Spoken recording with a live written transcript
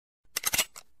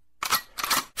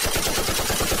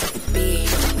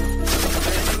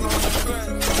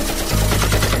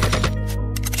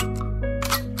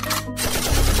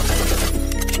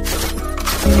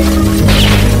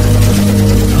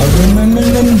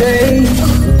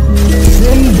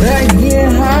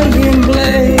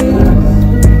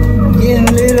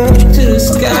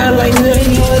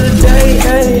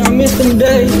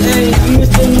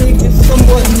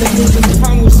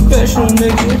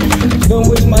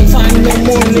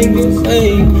more niggas,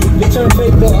 ayy. They turn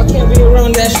fake though, I can't be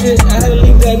around that shit. I had to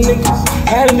leave that niggas, I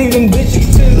had to leave them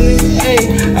bitches to me,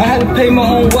 ayy. I had to pay my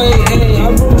own way, ayy. I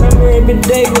remember every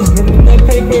day was getting that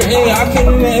paper, ayy. I can't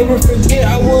even ever forget,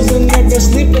 I wasn't never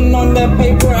sleeping on that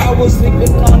paper. I was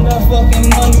sleeping on that fucking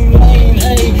money lane,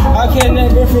 ayy. I can't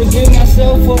never forgive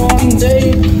myself for all them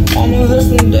days, all the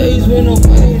hustling days went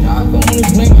away. I can only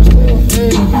blame myself,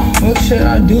 ayy. What should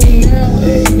I do now,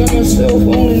 ayy? Got myself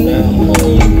on it now,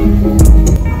 ayy.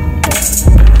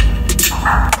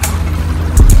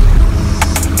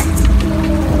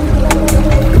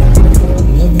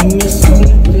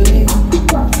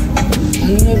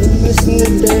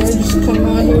 Just come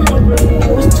out here and really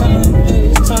know it's time,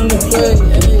 hey, it's time to play,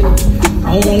 hey.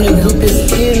 I wanna get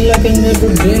this in like I never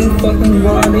been fucking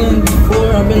brought in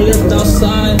before. I've been left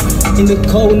outside, in the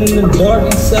cold, in the dark,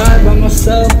 inside by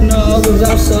myself, no others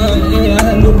outside, hey. I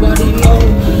had nobody know,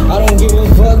 I don't give a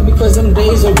fuck because them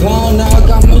days are gone. Now I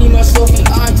got me, myself, and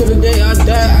I till the day I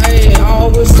die, hey. I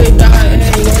always say die,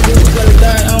 hey, why do you gotta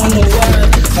die, I don't know why.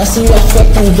 I see that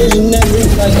fucking visionary,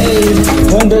 like, hey,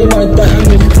 one day my die, I'm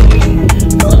just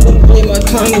my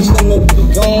time is gonna be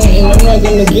gone, and I'm not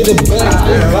gonna get it back.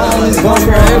 It's gone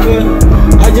forever.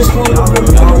 I just wanna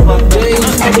remember the days.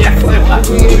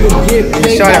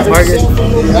 Show that, Marcus.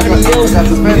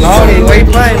 Mahoney, where you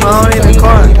playing? Mahoney in the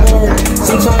car.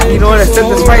 You know what? I set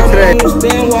this fight today. I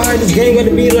understand why this game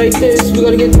gotta be like this. We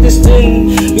gotta get this thing.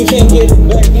 We can't get it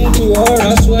back. Ain't too hard.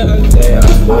 I swear.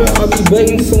 I'll be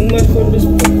begging so much for this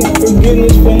fucking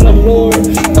forgiveness from the Lord.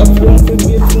 I don't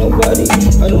forgive nobody.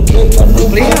 I don't beg my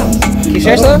nobody.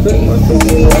 ¿Quisieras? I beg my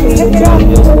forgiveness from nobody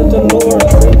else but the Lord.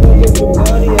 I beg my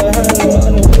everybody. I had a lot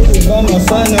of niggas by my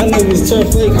side. Now niggas turn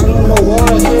fake. I don't know why.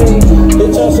 Hey, they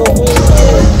turn so fake.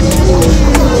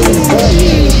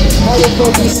 How the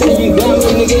fuck you say you got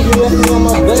me, nigga? You left me on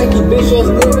my back, you bitch ass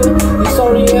nigga. You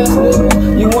sorry ass nigga.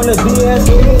 You wanna be ass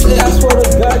nigga? Yeah, I swear to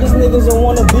God, these niggas don't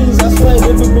wanna be. I swear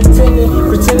they be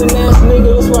pretending ass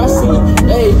nigga. That's what I see.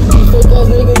 Hey, you fake ass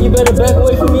nigga, you better back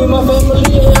away from me and my family.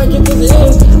 Yeah, I get this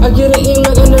in. I get it in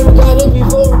like I never got it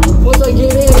before. Once I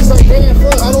get in, it's like damn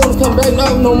fuck. I don't wanna come back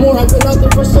now no more. I've been out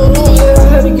there for so long. Yeah, I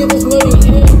had to get this money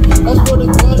in. I swear to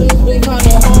God, it's been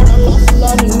kinda hard. I lost a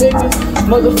lot of niggas.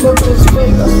 Motherfuckers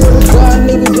fake. I swear to God,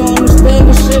 niggas don't understand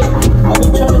this shit. I be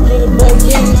trying to get it back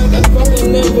in like I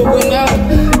fucking never went out.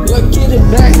 Like get it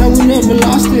back, now we never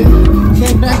lost it.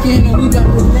 Came back in and we gotta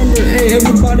remember, hey,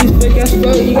 everybody's fake as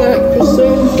fuck. You got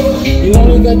yourself. You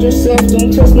only got yourself.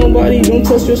 Don't trust nobody. Don't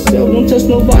trust yourself. Don't trust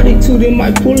nobody too. They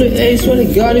might pull it. Hey, swear to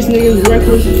God, this nigga's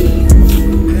reckless.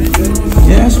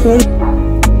 Yeah, I swear to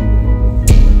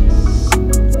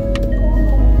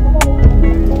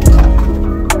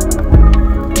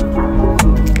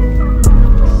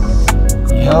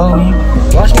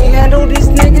watch me handle these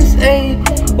niggas, ayy.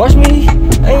 Watch me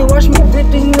dip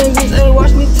these niggas, ayy.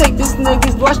 Watch me take these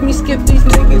niggas, watch me skip these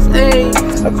niggas, ayy.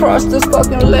 Across this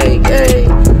fucking lake, ayy.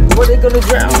 Where they gonna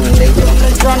drown, they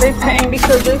gonna drown their pain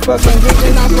because they fucking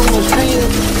giving out so much pain.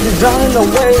 They're drowning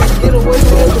away, get away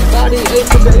from everybody, ayy.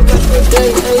 Today, that's your day,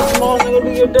 ayy. Tomorrow's not gonna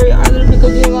be your day either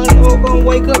because you ain't gonna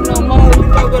wake up no more. You're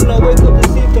not gonna wake up to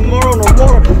see tomorrow no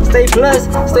more. Stay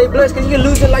blessed, cause you can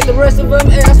lose it like the rest of them.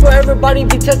 Hey, that's why everybody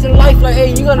be testing life like, hey,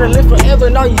 you gonna live forever.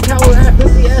 No, you coward ass,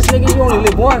 pussy ass nigga, you only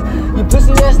live once. You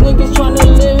pussy ass niggas trying to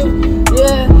live,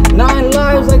 yeah, 9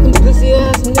 lives like them pussy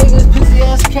ass niggas, pussy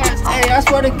ass cats. Hey, I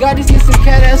swear to God, these niggas some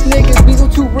cat ass niggas.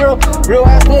 𝐵𝑂𝑇𝑖𝑂𝑃𝑌, real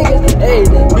ass niggas. Hey,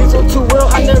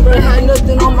 𝐵𝑂𝑇𝑖𝑂𝑃𝑌, I never had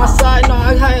nothing on my side. No,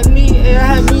 I had me, hey,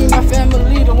 I had me, my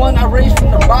family, the one I raised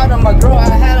from the bottom. My girl, I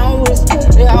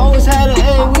always had it,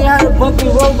 hey, we had a bumpy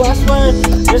road, but I swear,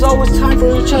 there's always time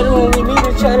for each other when we need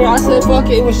each other. I said, fuck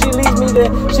it, when she leaves me,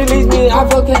 then she leaves me, I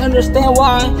fucking understand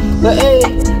why. But hey,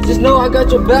 just know I got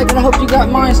your back, and I hope you got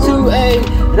mine too, hey.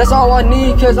 That's all I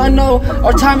need, cause I know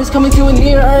our time is coming to an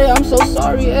end, hey. I'm so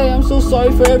sorry, hey, I'm so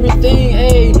sorry for everything,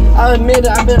 hey. I admit it,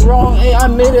 I've been wrong, hey, I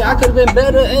admit it, I could've been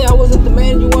better, hey. I wasn't the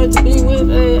man you wanted to be with,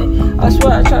 hey. I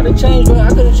swear I tried to change, but I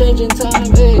couldn't change in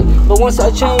time, hey. But once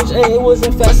I changed, hey, it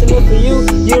wasn't fast enough for you.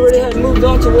 You already had moved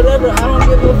on to whatever, I don't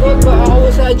give a fuck, but I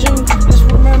always had you. Just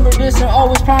remember this and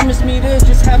always promise me this.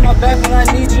 Just have my back when I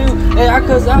need you, hey,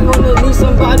 cause I'm gonna need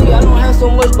somebody. I don't have so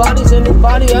much bodies in the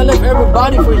body, I left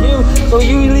everybody for you. So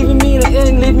you leaving me in the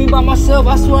end, leave me by myself.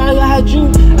 I swear I had you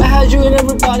and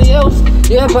everybody else.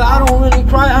 Yeah, but I don't really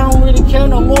cry, I don't really care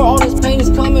no more. All this pain is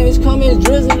coming, it's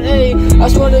drizzling, hey. I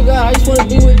swear to God, I just wanna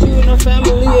be with you and our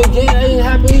family again, hey,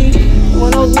 happy.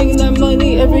 When I was making that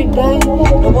money every day,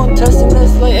 no one testing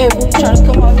us like, hey, we trying to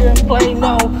come out here and play,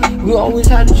 no. We always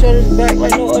had each other's back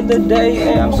like no other day,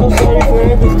 hey. I'm so sorry for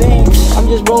everything. I'm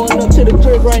just rolling up to the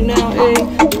crib right now, hey.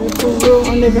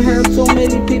 𝐵𝑂𝑇𝑖𝑂𝑃𝑌, I never had so many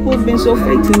so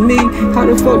fake to me? How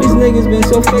the fuck these niggas been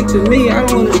so fake to me? I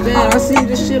don't understand. I see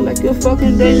this shit like a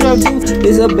fucking deja vu.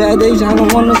 It's a bad deja, I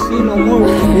don't wanna see no more.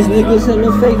 These niggas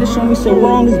hella fake, they show me so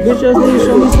wrong. These bitch ass niggas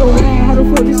show me so wrong. How the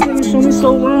fuck these niggas show me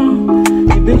so wrong?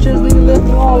 These bitch ass niggas left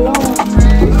me all alone.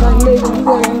 It's like nigga, you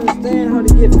gotta understand how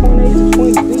to get point A to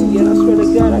point B. And I swear to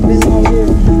God, I've been on here.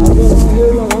 I've been on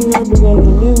here long, I'm never gonna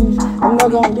lose. I'm not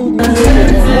gonna lose these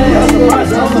niggas. I swear to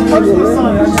God, I'm a nigga, man.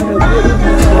 I should have did it.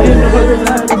 I didn't know what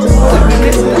I had to do.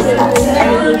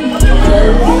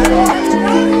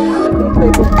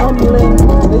 Paper tumbling,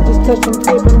 they just touching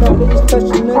paper, no, they just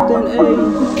touching nothing, ayy.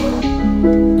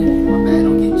 My man,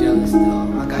 don't get jealous though.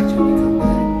 I got you when you come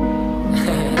back.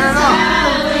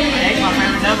 Hey, my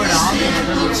family number though. I'll give you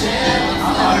a little chat.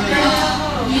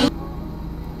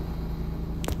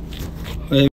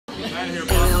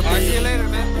 I'll see you later,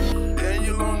 man. And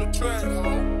you on the track,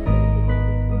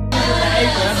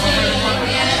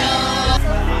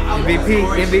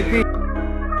 MVP.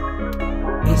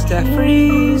 It's that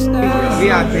freestyle.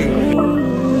 VIP.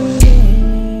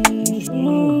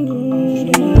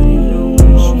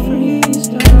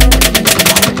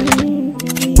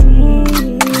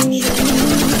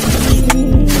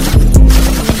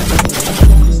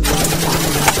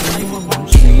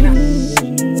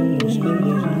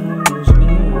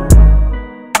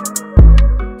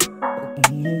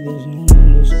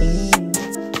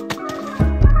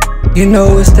 You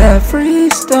know it's that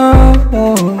freestyle.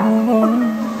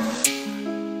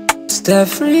 It's that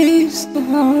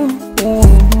freestyle.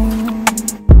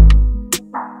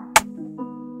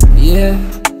 Yeah,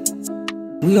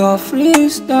 we all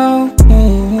freestyle.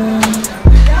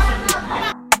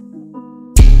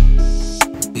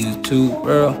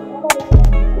 𝐶𝑂𝑃𝑌.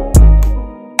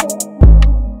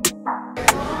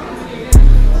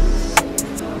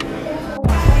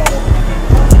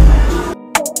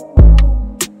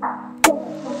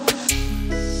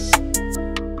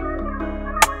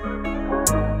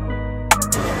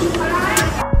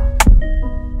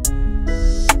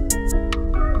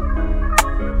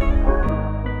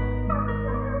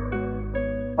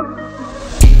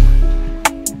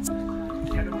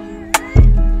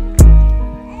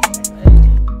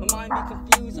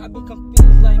 I be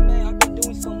confused like, man, I've been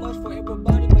doing so much for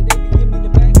everybody, but they be giving me the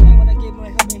backhand when I give them a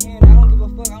helping hand. I don't give a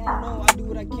fuck, I don't know, I do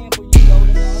what I can for you, though,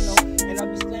 that's all I know. And I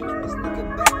be slamming this nigga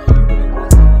back like you really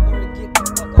want something, you better get the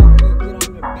fuck off me and get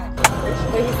on your back.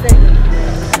 What you say?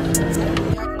 I be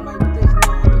acting like this,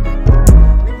 now I be acting.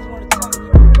 Niggas wanna talk, you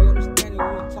better be understanding, you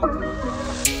wanna talk to me.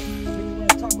 Niggas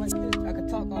wanna talk like this, I can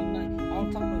talk all night. I don't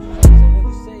talk no shit, so when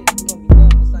you say it, it's gonna be done.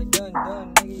 It's like done,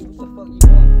 nigga, what the fuck you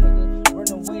want, nigga? Run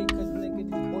away, cause nigga,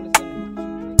 these bullets gonna hit you,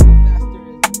 nigga, faster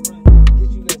as you run. Get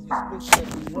you as you spit shit as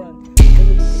you run.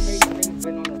 Niggas be crazy, niggas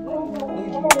been on the run.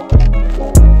 Niggas be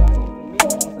running, me,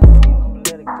 once I see him, I'ma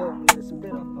let it go, I'ma let it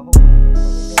spit off the whole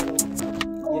nigga,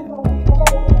 yeah,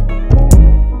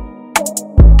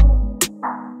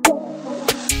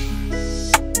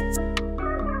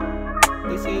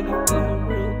 they say they feel a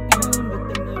real pain, but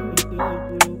they never feel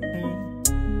real pain.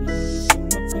 You feel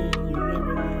my pain, you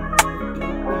never know when you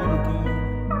feel pain again.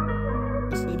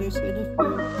 They say they feel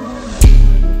pain, but they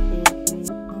never feel real pain.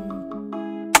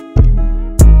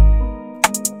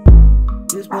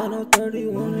 This one of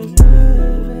 31 is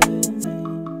dead.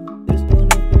 This one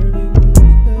of 31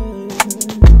 is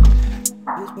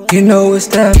dead. You know it's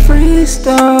that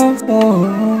freestyle.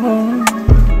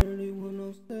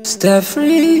 It's that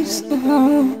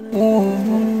freestyle.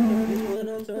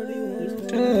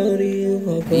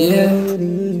 Yeah,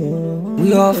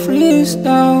 we all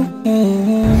freestyle.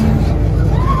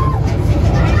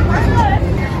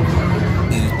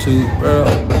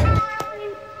 𝐶𝑂𝑃𝑌.